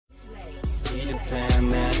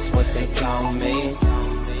on me.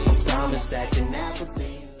 I promise that you never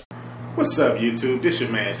be. What's up, YouTube? This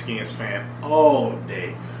your man Skins Fan all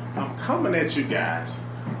day. I'm coming at you guys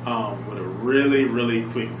with a really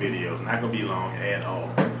quick video. Not gonna be long at all.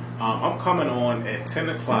 I'm coming on at 10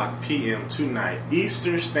 o'clock p.m. tonight,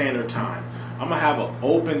 Eastern Standard Time. I'm gonna have an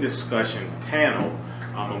open discussion panel.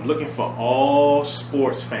 I'm looking for all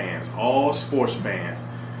sports fans. I'm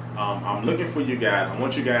looking for you guys. I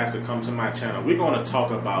want you guys to come to my channel. We're going to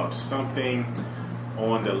talk about something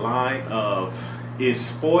on the line of, is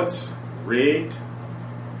sports rigged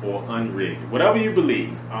or unrigged? Whatever you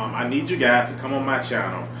believe. I need you guys to come on my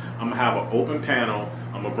channel. I'm going to have an open panel.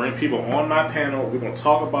 I'm going to bring people on my panel. We're going to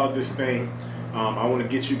talk about this thing. I want to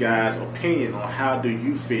get you guys' opinion on how do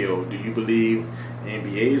you feel. Do you believe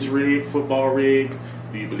NBA is rigged, football rigged?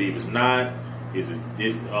 Do you believe it's not? Is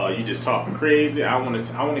you just talking crazy? I want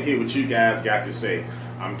to hear what you guys got to say.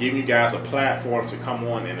 I'm giving you guys a platform to come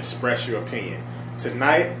on and express your opinion.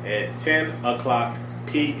 Tonight at 10 o'clock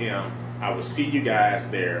p.m. I will see you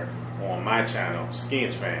guys there on my channel,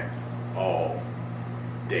 Skins Fan, all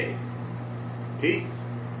day. Peace.